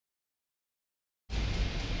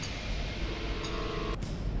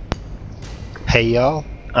Hey y'all,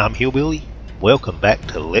 I'm Hillbilly. Welcome back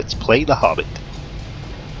to Let's Play The Hobbit.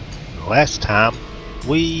 Last time,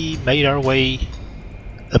 we made our way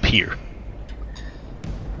up here.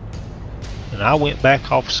 And I went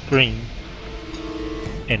back off screen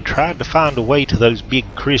and tried to find a way to those big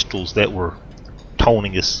crystals that were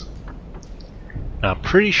taunting us. Now, I'm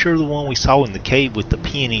pretty sure the one we saw in the cave with the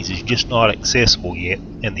pennies is just not accessible yet,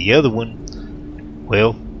 and the other one,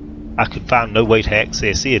 well, I could find no way to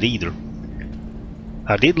access it either.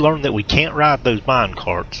 I did learn that we can't ride those mine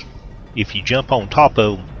carts. If you jump on top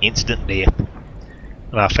of them, instant death.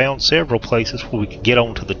 And I found several places where we could get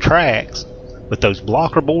onto the tracks, but those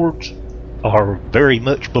blocker boards are very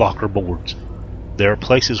much blocker boards. There are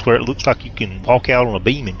places where it looks like you can walk out on a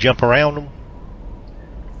beam and jump around them,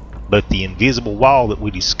 but the invisible wall that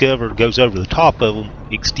we discovered goes over the top of them,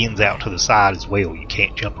 extends out to the side as well. You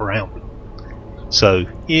can't jump around it. So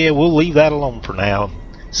yeah, we'll leave that alone for now and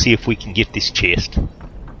see if we can get this chest.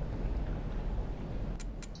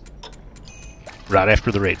 Right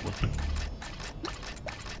after the red one.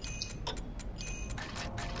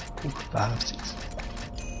 4, 5, 6.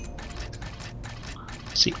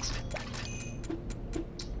 6.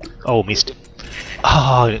 Oh, missed it.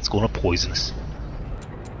 Oh, it's going to poison us.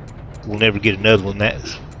 We'll never get another one.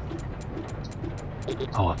 That's.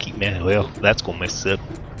 Oh, I keep messing. Well, that's going to mess us up.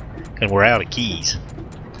 And we're out of keys.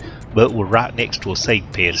 But we're right next to a save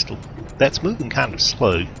pedestal. That's moving kind of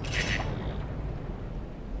slow.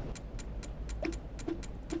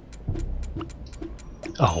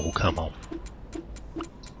 Oh, come on.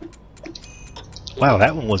 Wow,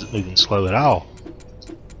 that one wasn't moving slow at all.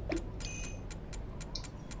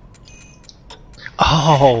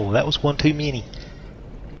 Oh, that was one too many.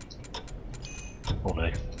 Oh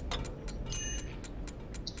no.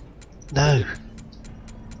 No.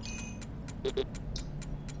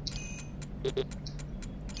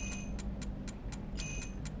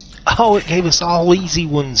 Oh, it gave us all easy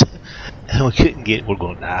ones. And we couldn't get it. We're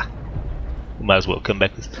going to die. We might as well come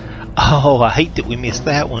back. Oh, I hate that we missed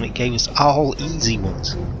that one. It gave us all easy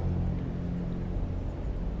ones.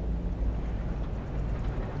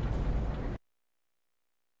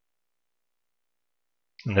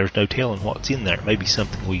 And there's no telling what's in there. It may be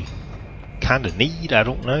something we kind of need. I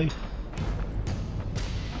don't know.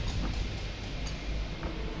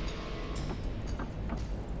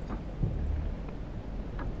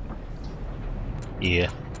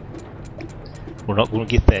 Yeah. We're not going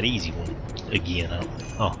to get that easy one again.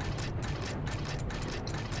 Oh.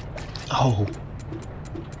 Oh.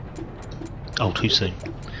 Oh, too soon.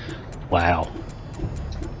 Wow.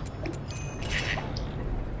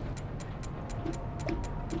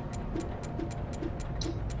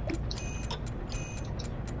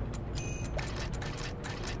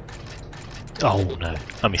 Oh no,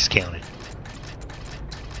 I miscounted.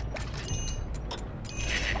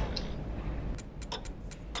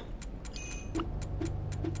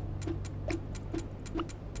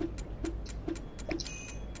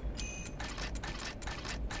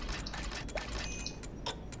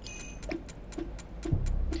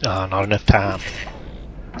 Oh, not enough time.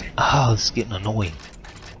 Oh, this is getting annoying.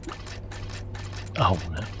 Oh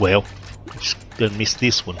no, well, just gonna miss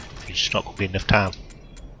this one. It's just not gonna be enough time.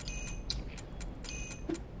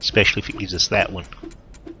 Especially if it gives us that one.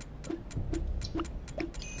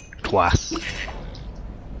 Twice.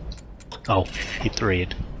 Oh, hit the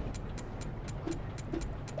red.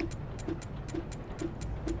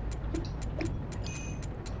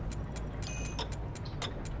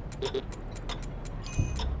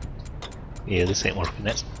 Yeah, this ain't working.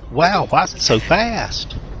 That's wow, why is it so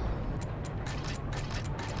fast?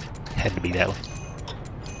 Had to be that one.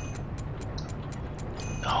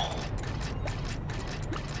 Oh.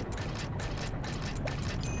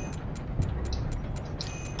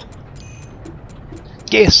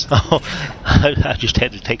 Guess. Oh, I just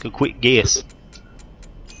had to take a quick guess.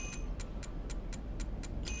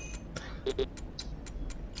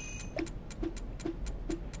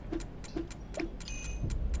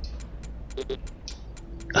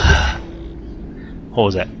 What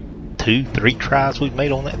was that? 2, 3 tries we've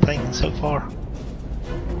made on that thing so far?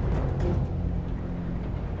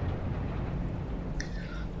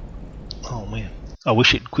 Oh man. I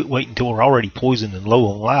wish it'd quit waiting until we're already poisoned and low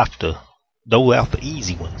on life to dole out the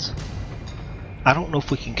easy ones. I don't know if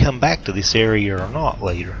we can come back to this area or not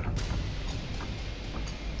later.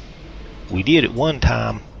 We did at one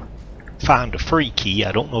time find a free key.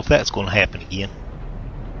 I don't know if that's going to happen again.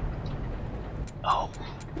 Oh.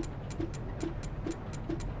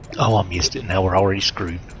 Oh, I missed it. Now we're already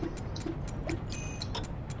screwed.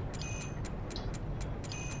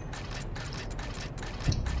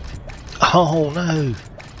 Oh no!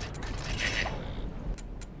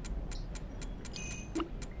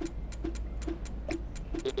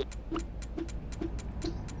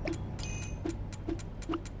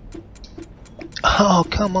 Oh,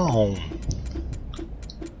 come on.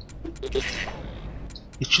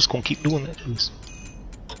 It's just gonna keep doing that to us.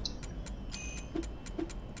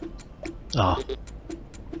 Oh.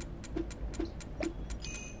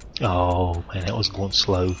 Oh, man, that was going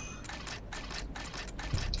slow.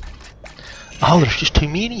 Oh, there's just too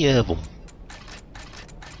many of them.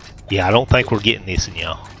 Yeah, I don't think we're getting this in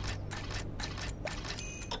y'all.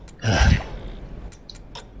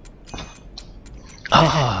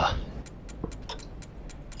 Ah.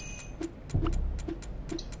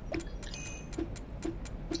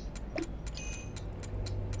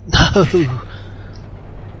 No.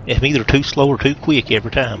 I'm either too slow or too quick every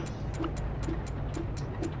time.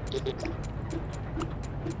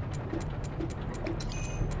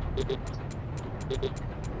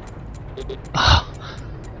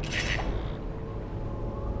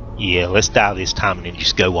 Yeah, let's die this time and then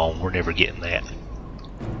just go on. We're never getting that.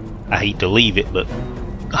 I hate to leave it, but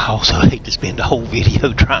I also hate to spend a whole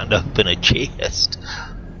video trying to open a chest.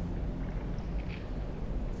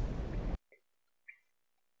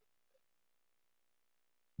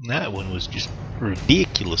 That one was just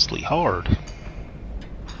ridiculously hard.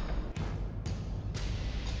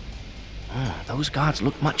 Those guards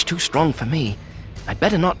look much too strong for me. I'd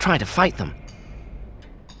better not try to fight them.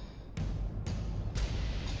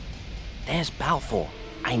 There's Balfor.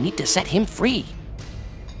 I need to set him free.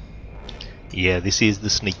 Yeah, this is the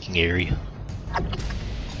sneaking area.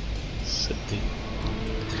 So,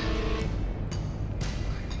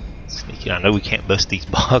 sneaking. I know we can't bust these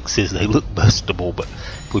boxes. They look bustable, but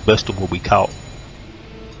if we bust them, we'll be caught.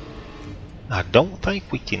 I don't think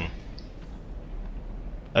we can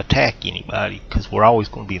attack anybody because we're always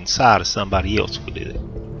going to be inside of somebody else if we do that.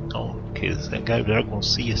 Oh, because that guy over there going to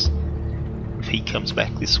see us if he comes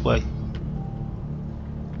back this way.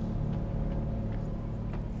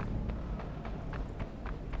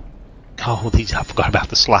 Oh, these, I forgot about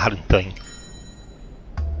the sliding thing.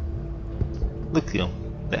 Look at them,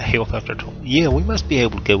 that health after. Yeah, we must be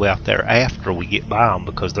able to go out there after we get by them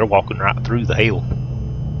because they're walking right through the health.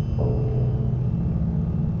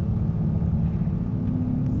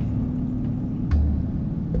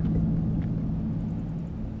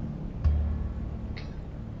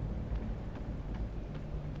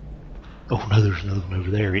 Oh no, there's another one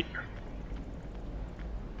over there, isn't there?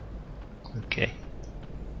 Okay.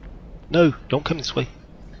 No, don't come this way.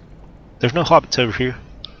 There's no hobbits over here.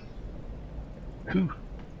 Who?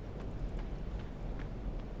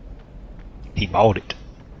 He bought it.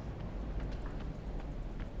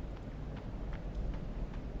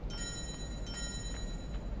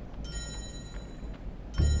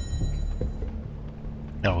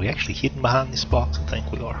 Now, are we actually hidden behind this box? I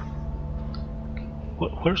think we are.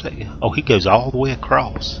 Where's that guy? Oh, he goes all the way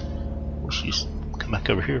across. We should just come back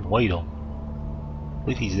over here and wait on him. I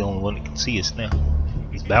believe he's the only one that can see us now.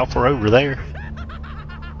 He's Balfor over there.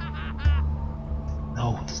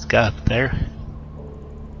 Oh, this guy up there.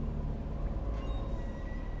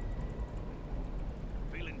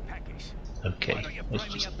 Okay, let's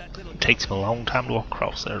just. It takes him a long time to walk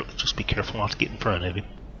across there. Let's just be careful not to get in front of him.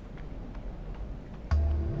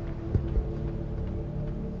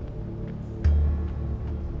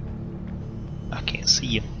 I can't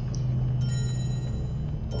see him.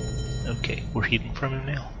 Okay, we're hidden from him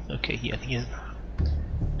now. Okay, yeah, he is.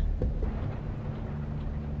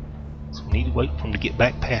 So we need to wait for him to get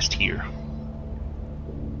back past here.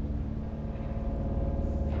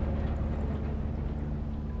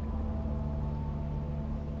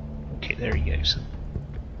 Okay, there he goes.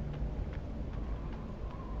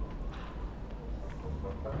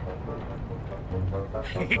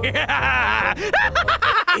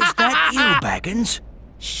 Is that you, Baggins?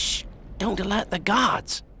 Shh! Don't alert the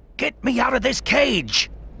guards. Get me out of this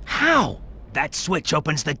cage! How? That switch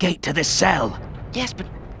opens the gate to this cell. Yes, but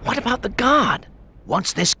what about the guard?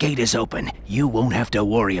 Once this gate is open, you won't have to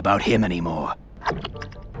worry about him anymore.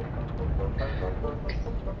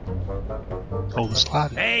 Oh, the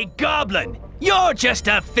slide. Hey, Goblin! You're just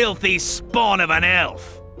a filthy spawn of an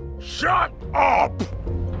elf! Shut up!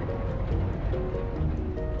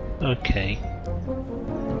 Okay.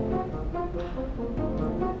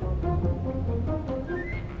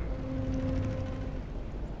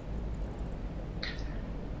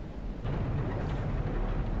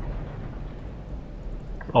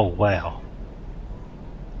 Oh, wow.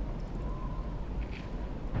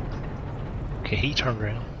 Okay, he turned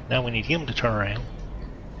around. Now we need him to turn around.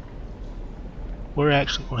 We're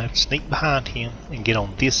actually going to have to sneak behind him and get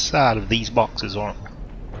on this side of these boxes, aren't we?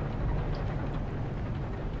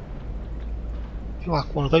 I feel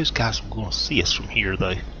like one of those guys is going to see us from here,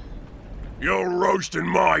 though. You're roasting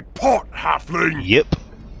my pot, halfling! Yep.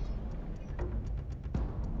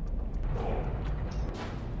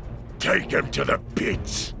 Take him to the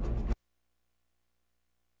pits!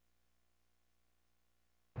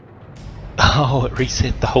 Oh, it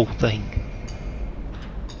reset the whole thing.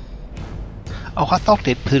 Oh, I thought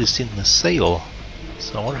they'd put us in the cell.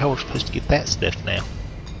 So I wonder how we're supposed to get that stuff now.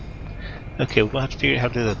 Okay, we're going to have to figure out how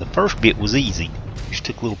to do that. The first bit was easy. Just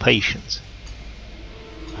took a little patience.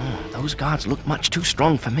 Those guards look much too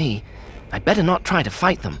strong for me. I'd better not try to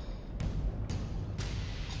fight them.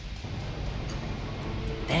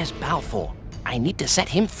 There's Balfor. I need to set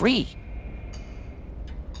him free.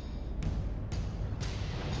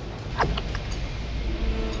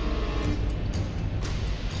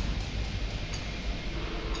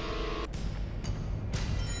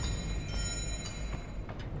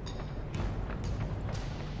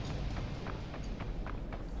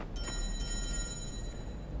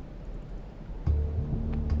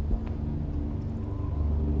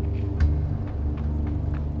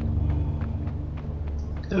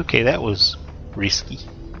 Okay, that was risky.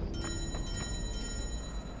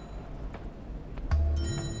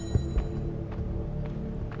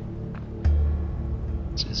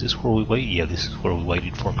 So is this where we wait? Yeah, this is where we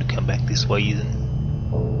waited for him to come back this way then.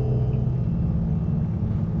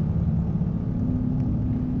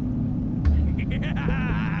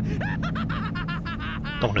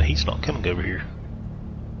 Oh no, he's not coming over here.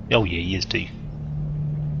 Oh yeah, he is too.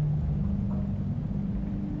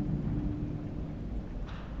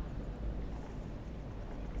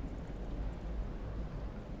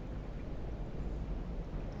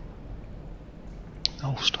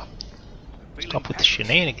 Oh, stop. Stop with the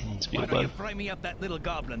shenanigans, Why Bilbo. don't you fry me up that little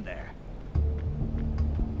goblin there?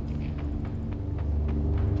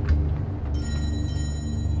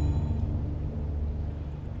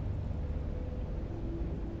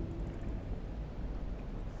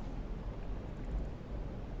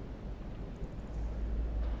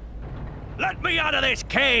 Let me out of this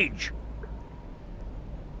cage!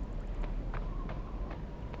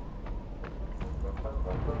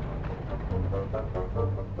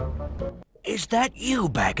 Is that you,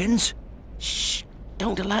 Baggins? Shh!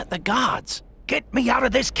 Don't alert the guards. Get me out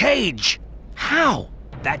of this cage! How?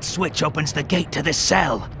 That switch opens the gate to this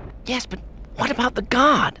cell. Yes, but what about the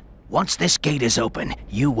guard? Once this gate is open,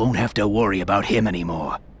 you won't have to worry about him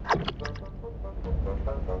anymore.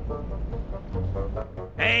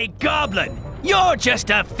 Hey, Goblin! You're just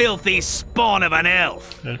a filthy spawn of an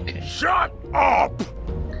elf! Okay. Shut up!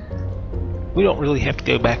 We don't really have to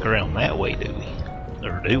go back around that way, do we?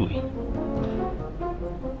 Or do we?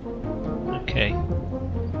 Okay.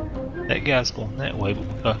 That guy's going that way, but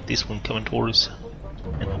we got this one coming toward us,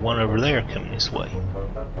 and the one over there coming this way.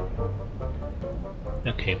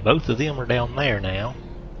 Okay, both of them are down there now.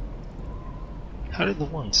 How did the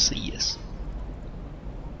one see us?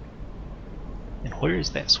 And where is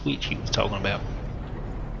that switch he was talking about?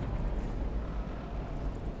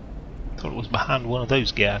 Thought it was behind one of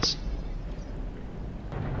those guys.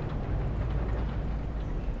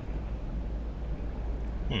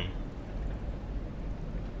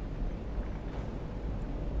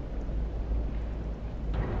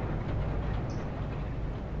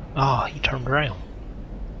 Ah, he turned around.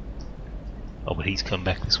 Oh, but he's come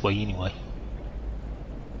back this way anyway.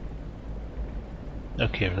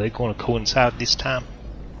 Okay, are they going to coincide this time?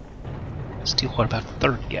 Still, what about the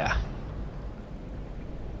third guy?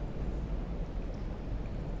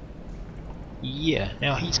 Yeah,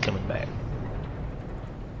 now he's coming back.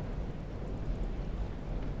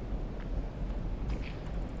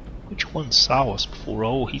 Which one saw us before?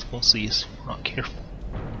 Oh, he's going to see us if we're not careful.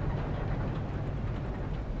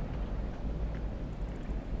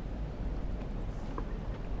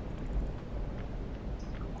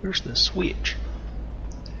 Where's the switch?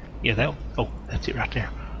 Yeah, that. Oh, that's it right there.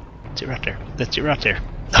 That's it right there. That's it right there.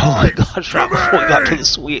 Oh my gosh! Right before we got to the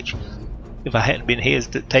switch. If I hadn't been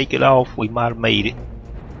hesitant to take it off, we might have made it.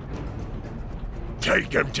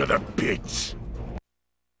 Take him to the pits!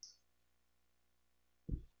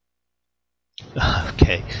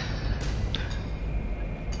 Okay.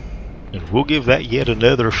 And we'll give that yet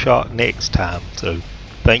another shot next time. So,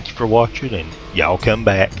 thank you for watching, and y'all come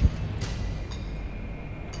back.